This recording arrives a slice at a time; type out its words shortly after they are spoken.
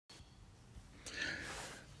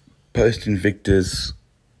post-Invictus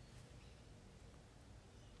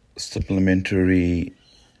supplementary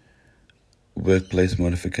workplace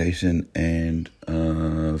modification and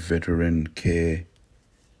veteran care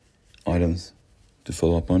items to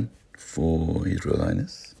follow up on for His Royal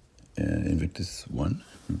Highness Invictus 1.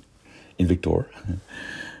 Invictor.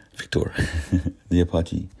 Victor. The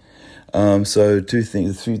Apache. So two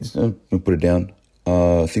things, I'll put it down.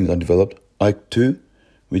 Things I developed. Ike 2,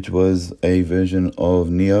 which was a version of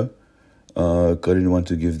Neo. I didn't want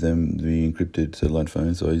to give them the encrypted satellite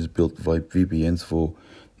phone, so I just built VPNs for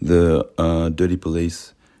the dirty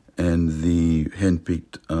police and the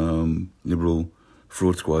hand-picked liberal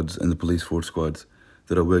fraud squads and the police fraud squads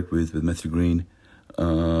that I worked with Matthew Green,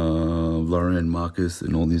 Lauren and Marcus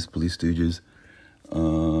and all these police stooges,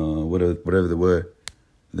 whatever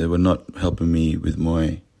they were not helping me with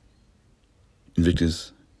my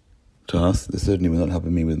Invictus task. They certainly were not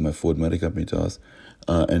helping me with my Ford Motor Company task,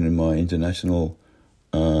 and in my international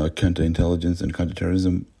counterintelligence and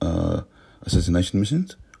counterterrorism assassination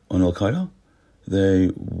missions on Al-Qaeda.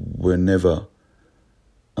 They were never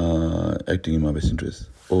acting in my best interest,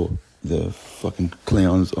 or the fucking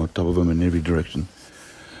clowns on top of them in every direction.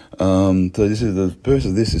 So this is the purpose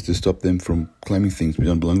of this is to stop them from claiming things which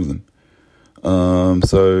don't belong to them.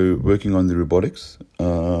 So working on the robotics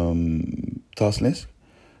task list,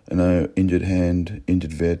 injured hand,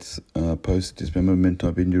 injured vets, post-dismemberment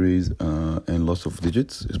type injuries, and loss of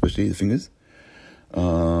digits, especially the fingers.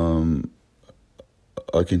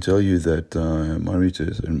 I can tell you that my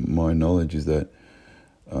research and my knowledge is that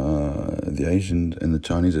the Asians and the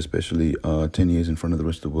Chinese especially are 10 years in front of the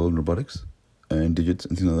rest of the world in robotics and digits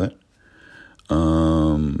and things like that.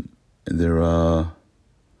 There are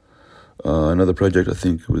another project, I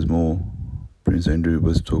think it was more Prince Andrew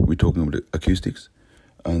was talking about acoustics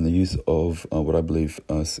and the use of what I believe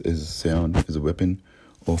as sound as a weapon,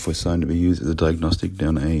 or for sound to be used as a diagnostic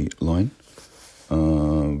down a line.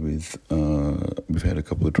 We've had a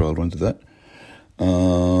couple of trial runs of that.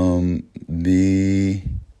 The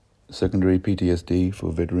secondary PTSD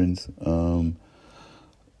for veterans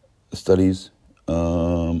studies.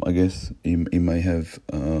 I guess he may have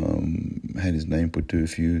had his name put to a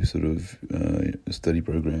few sort of study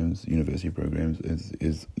programs, university programs,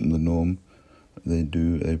 is the norm. They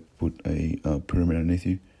put a pyramid underneath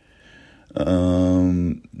you.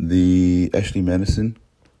 The Ashley Madison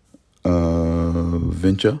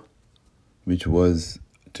venture, which was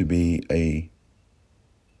to be a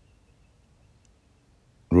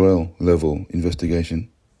royal level investigation,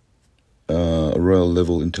 a royal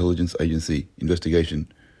level intelligence agency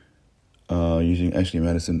investigation, using Ashley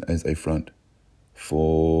Madison as a front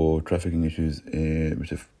for trafficking issues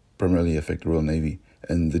which primarily affect the Royal Navy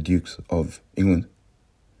and the Dukes of England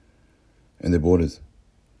and their borders.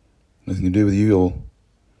 Nothing to do with you all.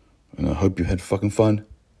 And I hope you had fucking fun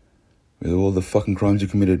with all the fucking crimes you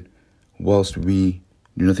committed whilst we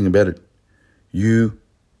do nothing about it. You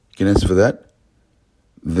can answer for that.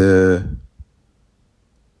 The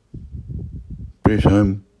British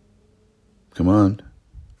Home Command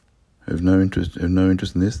have no interest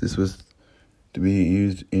in this. This was to be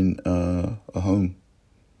used in a home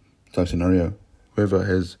type scenario. Whoever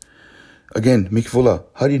has, again, Mick Fuller.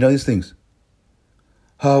 How do you know these things?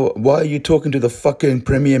 Why are you talking to the fucking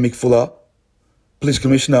Premier Mick Fuller, Police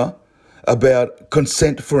Commissioner, about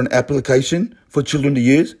consent for an application for children to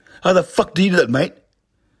use? How the fuck do you do that, mate?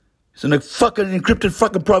 It's a fucking encrypted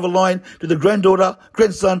fucking private line to the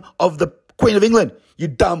grandson of the Queen of England. You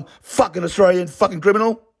dumb fucking Australian fucking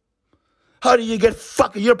criminal. How do you get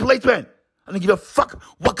fucking... You're a policeman. I don't give a fuck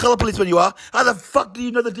what colour policeman you are. How the fuck do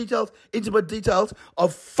you know the details, intimate details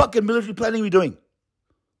of fucking military planning we're doing?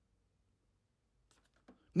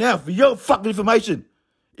 Now, for your fucking information,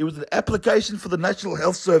 it was an application for the National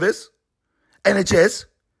Health Service, NHS,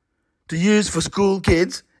 to use for school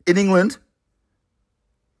kids in England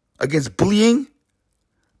against bullying,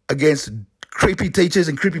 against creepy teachers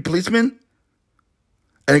and creepy policemen,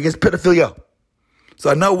 and against pedophilia. So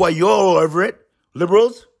I know why you're all over it,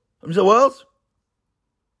 liberals, New South Wales.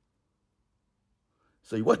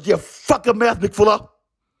 So you watch your fucking mouth, Mick Fuller.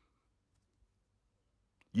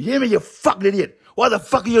 You hear me, you fucking idiot? Why the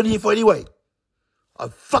fuck are you on here for anyway?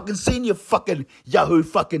 I've fucking seen your fucking Yahoo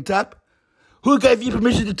fucking tap. Who gave you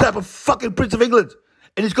permission to tap a fucking Prince of England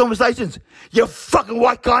in his conversations? You fucking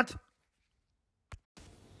white cunt.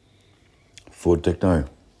 Ford Techno,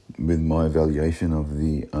 with my evaluation of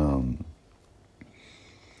the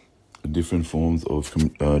different forms of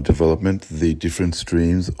development, the different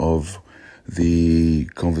streams of the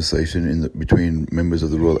conversation between members of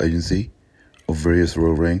the Royal Agency of various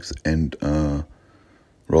royal ranks and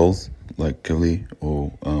roles like Cavalier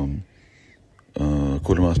or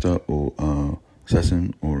quartermaster or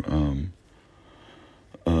assassin or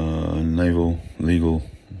naval, legal,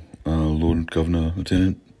 lord, governor,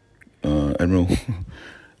 lieutenant, admiral,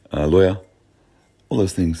 lawyer. All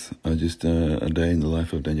those things are just a day in the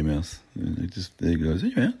life of Danger Mouse. It just, there you go,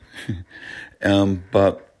 Danger Mouse.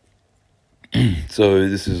 But so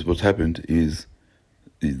this is what's happened is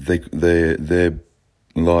their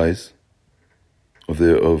lies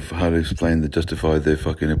of how to justify their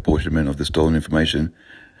fucking apportionment of the stolen information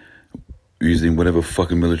using whatever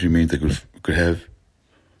fucking military means they could have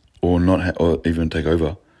or not or even take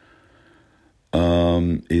over.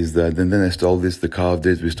 Is that then they stole this, they carved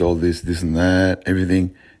this, we stole this and that,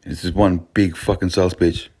 everything. It's just one big fucking sales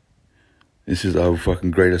pitch. This is our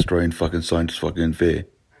fucking great Australian fucking science fucking fair.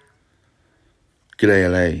 G'day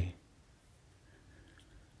LA.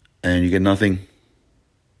 And you get nothing.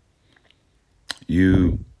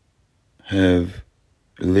 You have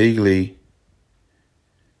illegally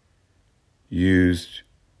used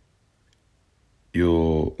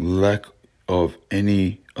your lack of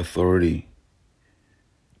any authority,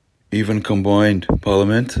 even combined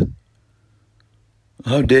parliament.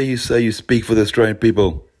 How dare you say you speak for the Australian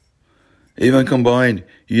people? Even combined,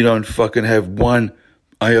 you don't fucking have one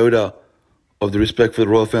iota of the respect for the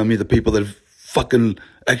royal family, the people that fucking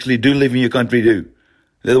actually do live in your country do.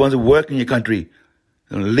 They're the ones who work in your country.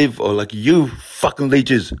 They don't live or like you fucking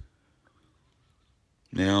leeches.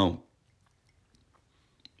 Now,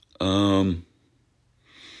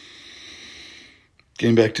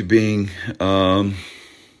 getting back to being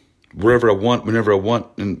wherever I want, whenever I want,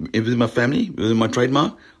 and within my family, within my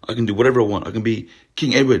trademark, I can do whatever I want. I can be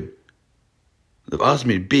King Edward. They've asked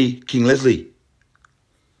me to be King Leslie.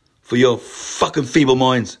 For your fucking feeble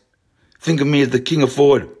minds, think of me as the King of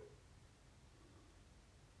Ford.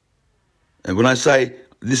 And when I say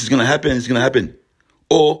this is going to happen, it's going to happen.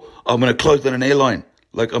 Or I'm going to close down an airline,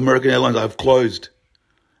 like American Airlines I've closed.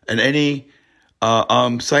 And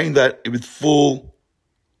I'm saying that with full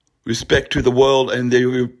respect to the world and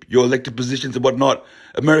your elected positions and whatnot.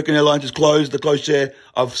 American Airlines is closed, the closed share.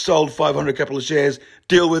 I've sold 500 capital shares.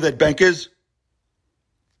 Deal with it, bankers.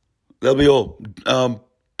 That'll be all.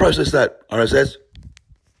 Process that, RSS.